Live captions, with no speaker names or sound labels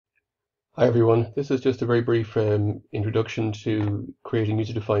Hi everyone, this is just a very brief introduction to creating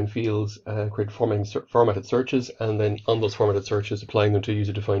user-defined fields, create formatted searches, and then on those formatted searches applying them to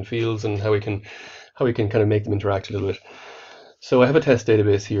user-defined fields and how we can kind of make them interact a little bit. So I have a test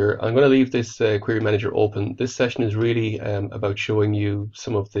database here. I'm going to leave this query manager open. This session is really about showing you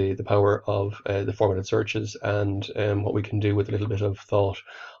some of the power of the formatted searches and what we can do with a little bit of thought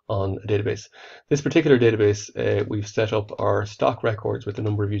on a database. This particular database, we've set up our stock records with a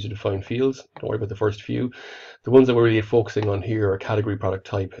number of user-defined fields. Don't worry about the first few. The ones that we're really focusing on here are category, product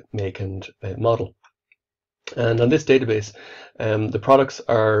type, make, and model. And on this database, the products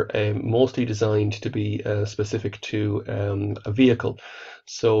are mostly designed to be specific to a vehicle.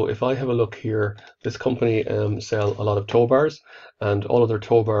 So if I have a look here, this company sell a lot of tow bars, and all of their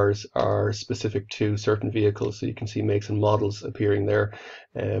tow bars are specific to certain vehicles. So you can see makes and models appearing there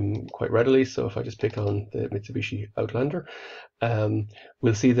quite readily. So if I just pick on the Mitsubishi Outlander,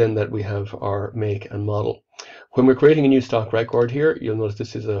 we'll see then that we have our make and model. When we're creating a new stock record here, you'll notice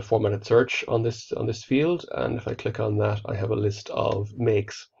this is a formatted search on this field, and if I click on that, I have a list of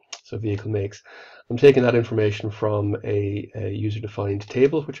makes, so vehicle makes. I'm taking that information from a user-defined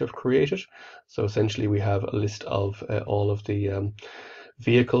table which I've created. So essentially we have a list of all of the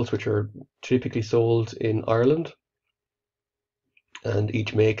vehicles which are typically sold in Ireland, and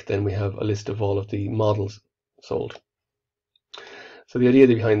each make, then we have a list of all of the models sold. So the idea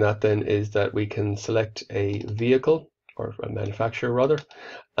behind that then is that we can select a vehicle, or a manufacturer rather,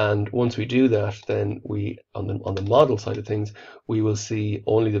 and once we do that, then we on the model side of things, we will see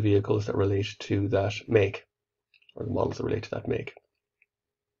only the vehicles that relate to that make, or the models that relate to that make.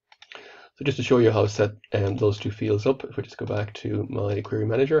 So just to show you how to set those two fields up, if we just go back to my query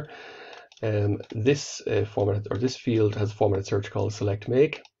manager, this field has a formatted search called select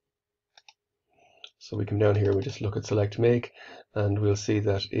make. So we come down here, we just look at select make, and we'll see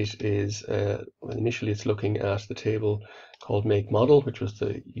that it is, initially it's looking at the table called make model, which was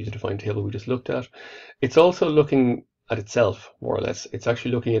the user-defined table we just looked at. It's also looking at itself, more or less. It's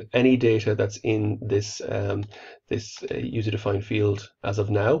actually looking at any data that's in this, user-defined field as of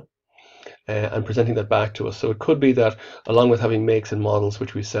now, and presenting that back to us. So it could be that along with having makes and models,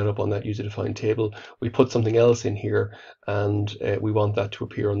 which we set up on that user-defined table, we put something else in here, and we want that to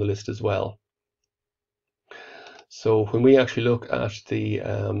appear on the list as well. So when we actually look at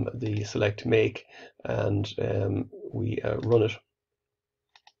the select make and we run it,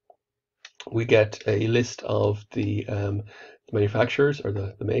 we get a list of the manufacturers, or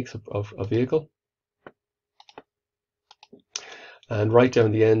the makes of a vehicle. And right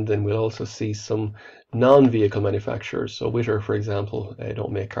down the end, then we'll also see some non-vehicle manufacturers. So Witter, for example,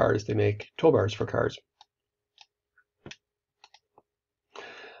 don't make cars, they make tow bars for cars.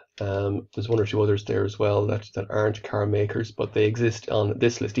 There's one or two others there as well that aren't car makers, but they exist on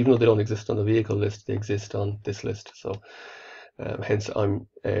this list. Even though they don't exist on the vehicle list, they exist on this list. So hence I'm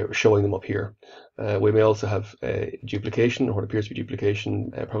showing them up here. We may also have duplication, or what appears to be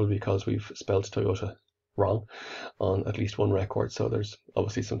duplication, probably because we've spelled Toyota wrong on at least one record. So there's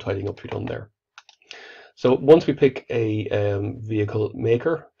obviously some tidying up to be done there. So once we pick a vehicle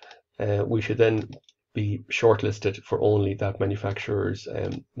maker, we should then be shortlisted for only that manufacturer's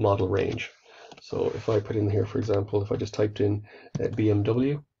model range. So if I put in here, for example, if I just typed in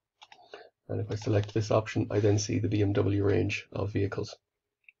BMW, and if I select this option, I then see the BMW range of vehicles.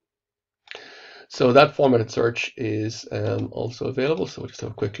 So that formatted search is also available. So we'll just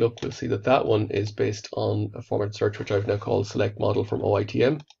have a quick look. We'll see that that one is based on a formatted search, which I've now called select model from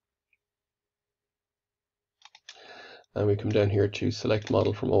OITM. And we come down here to select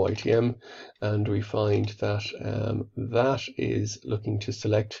model from OITM, and we find that that is looking to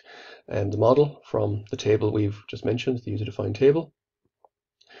select the model from the table we've just mentioned, the user-defined table.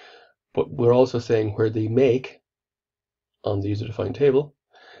 But we're also saying where the make on the user-defined table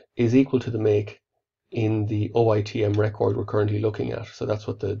is equal to the make in the OITM record we're currently looking at. So that's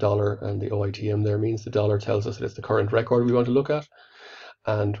what the dollar and the OITM there means. The dollar tells us that it's the current record we want to look at,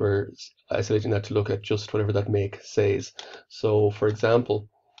 and we're isolating that to look at just whatever that make says. So for example,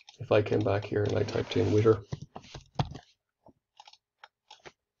 if I came back here and I typed in Witter,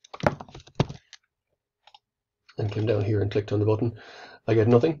 and came down here and clicked on the button, I get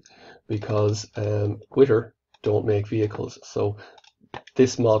nothing, because Witter don't make vehicles. So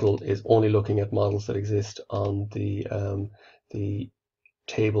this model is only looking at models that exist on the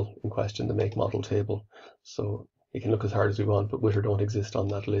table in question, the make model table. So we can look as hard as we want, but Witter don't exist on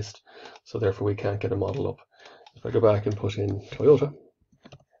that list, so therefore we can't get a model up. If I go back and put in Toyota,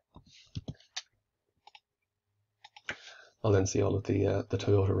 I'll then see all of the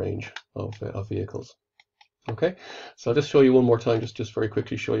Toyota range of vehicles. Okay, so I'll just show you one more time, just very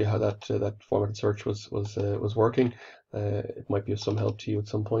quickly show you how that that formatted search was working. It might be of some help to you at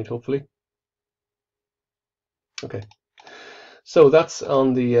some point, hopefully. Okay, so that's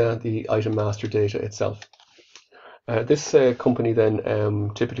on the item master data itself. This company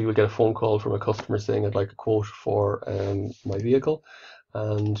then typically will get a phone call from a customer saying, I'd like a quote for my vehicle,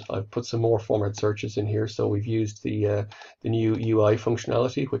 and I've put some more formatted searches in here. So we've used the new UI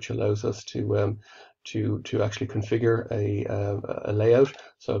functionality, which allows us to actually configure a layout.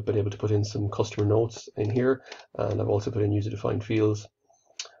 So I've been able to put in some customer notes in here, and I've also put in user-defined fields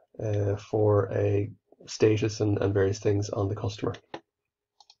for a status and various things on the customer.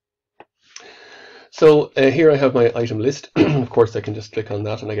 So here I have my item list. Of course, I can just click on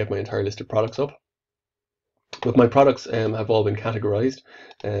that and I get my entire list of products up. But my products have all been categorized.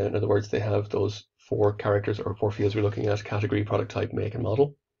 In other words, they have those 4 characters or 4 fields we're looking at: category, product type, make, and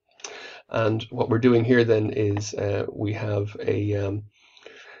model. And what we're doing here then is we have a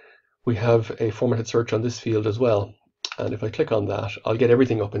formatted search on this field as well. And if I click on that, I'll get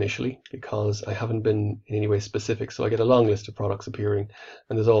everything up initially because I haven't been in any way specific. So I get a long list of products appearing,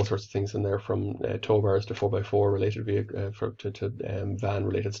 and there's all sorts of things in there, from tow bars to 4x4 related vehicle to van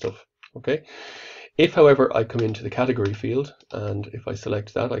related stuff. Okay. If, however, I come into the category field, and if I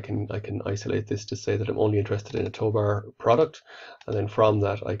select that, I can isolate this to say that I'm only interested in a tow bar product, and then from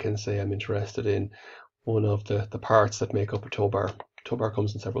that I can say I'm interested in one of the parts that make up a tow bar. Tow bar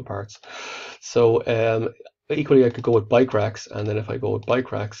comes in several parts. So equally, I could go with bike racks, and then if I go with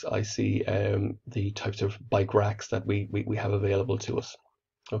bike racks, I see the types of bike racks that we have available to us.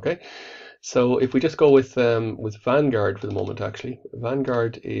 Okay, so if we just go with Vanguard for the moment, actually,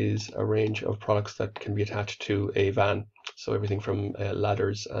 Vanguard is a range of products that can be attached to a van. So everything from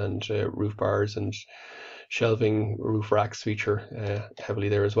ladders and roof bars and shelving, roof racks feature heavily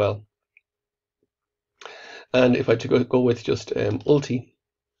there as well. And if I go with just Ulti,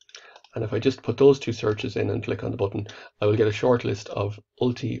 and if I just put those 2 searches in and click on the button, I will get a short list of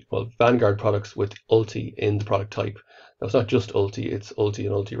Vanguard products with Ulti in the product type. Now, it's not just Ulti, it's Ulti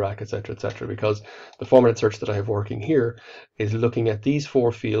and Ulti Rack, etc., because the formatted search that I have working here is looking at these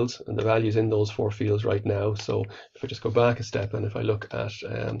 4 fields and the values in those 4 fields right now. So if I just go back a step and if I look at,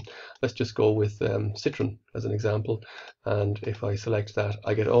 let's just go with Citroen as an example, and if I select that,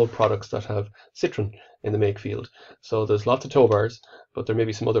 I get all products that have Citroen in the make field. So there's lots of tow bars, but there may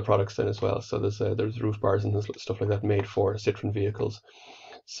be some other products then as well. So there's roof bars and stuff like that made for Citroen vehicles.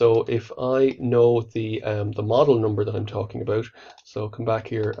 So if I know the model number that I'm talking about, so come back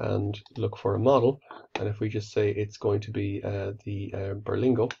here and look for a model, and if we just say it's going to be the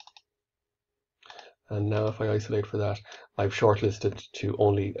Berlingo, and now if I isolate for that, I've shortlisted to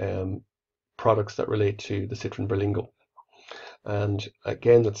only products that relate to the Citroen Berlingo. And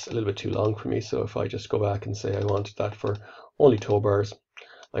again, that's a little bit too long for me, so if I just go back and say I want that for only tow bars,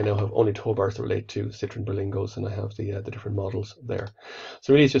 I now have only tow bars that relate to Citroen Berlingos, and I have the different models there.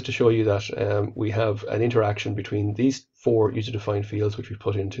 So really it's just to show you that we have an interaction between these 4 user-defined fields which we've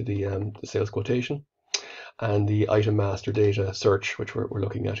put into the sales quotation and the item master data search, which we're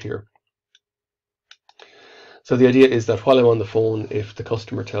looking at here. So the idea is that while I'm on the phone, if the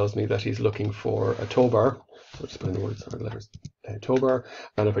customer tells me that he's looking for a tow bar, so just put in the words or the letters, tow bar,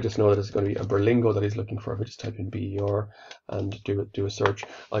 and if I just know that it's going to be a Berlingo that he's looking for, if I just type in BER and do a search,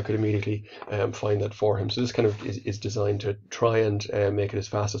 I could immediately find that for him. So this kind of is designed to try and make it as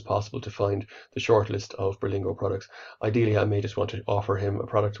fast as possible to find the short list of Berlingo products. Ideally, I may just want to offer him a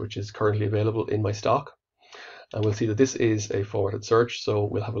product which is currently available in my stock. And we'll see that this is a formatted search, so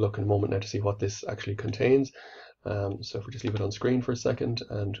we'll have a look in a moment now to see what this actually contains. So if we just leave it on screen for a second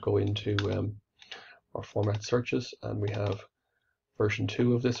and go into our formatted searches, and we have version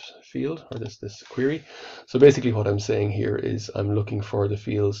 2 of this field, or this query. So basically what I'm saying here is I'm looking for the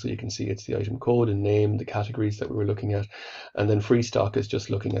fields, so you can see it's the item code and name, the categories that we were looking at, and then free stock is just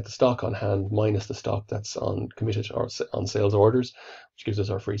looking at the stock on hand minus the stock that's on committed or on sales orders, which gives us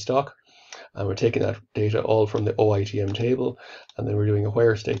our free stock. And we're taking that data all from the OITM table, and then we're doing a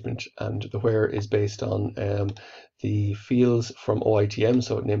where statement, and the where is based on the fields from OITM,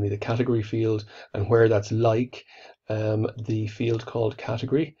 so namely the category field, and where that's like the field called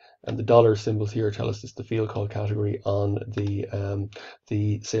category, and the dollar symbols here tell us it's the field called category on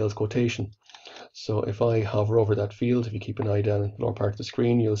the sales quotation. So if I hover over that field, if you keep an eye down in the lower part of the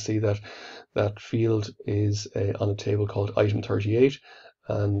screen, you'll see that that field is on a table called item 38,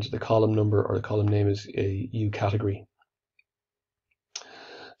 and the column number or the column name is a U category.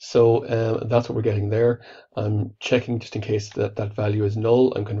 So that's what we're getting there. I'm checking just in case that that value is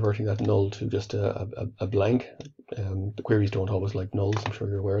null. I'm converting that null to just a blank. The queries don't always like nulls, I'm sure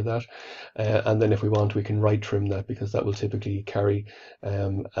you're aware of that. And then if we want, we can right trim that, because that will typically carry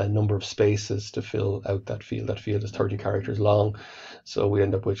a number of spaces to fill out that field. That field is 30 characters long, so we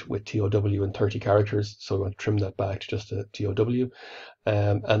end up with TOW and 30 characters. So we want to trim that back to just a TOW.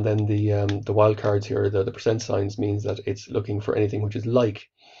 And then the wildcards here, the percent signs, means that it's looking for anything which is like.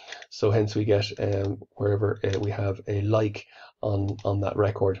 So hence we get wherever we have a like on that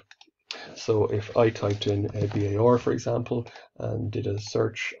record. So if I typed in BAR, for example, and did a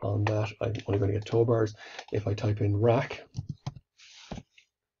search on that, I'm only going to get toolbars. If I type in rack,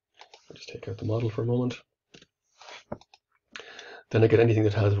 I'll just take out the model for a moment, then I get anything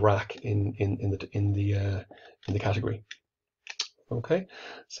that has rack in the category. Okay,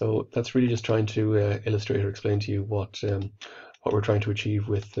 so that's really just trying to illustrate or explain to you what we're trying to achieve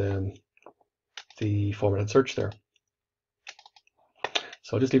with the formatted search there.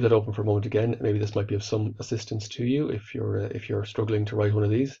 So I'll just leave that open for a moment again. Maybe this might be of some assistance to you if you're struggling to write one of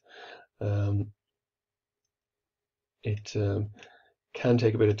these. It can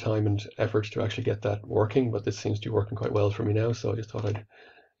take a bit of time and effort to actually get that working, but this seems to be working quite well for me now, so I just thought I'd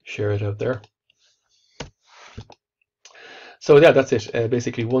share it out there. So yeah, that's it.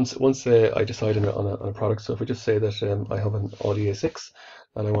 Basically, once I decide on a product, so if we just say that I have an Audi A6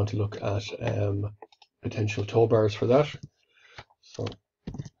 and I want to look at potential toolbars for that, so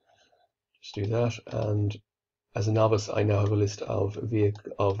just do that. And as a novice, I now have a list of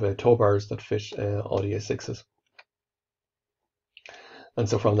toolbars that fit Audi A6s. And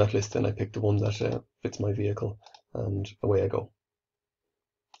so from that list, then I pick the one that fits my vehicle, and away I go.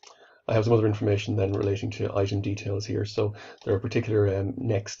 I have some other information then relating to item details here. So there are particular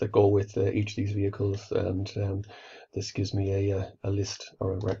necks that go with each of these vehicles, and this gives me a list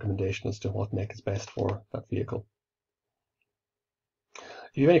or a recommendation as to what neck is best for that vehicle.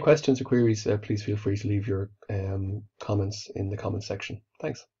 If you have any questions or queries, please feel free to leave your comments in the comments section.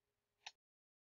 Thanks.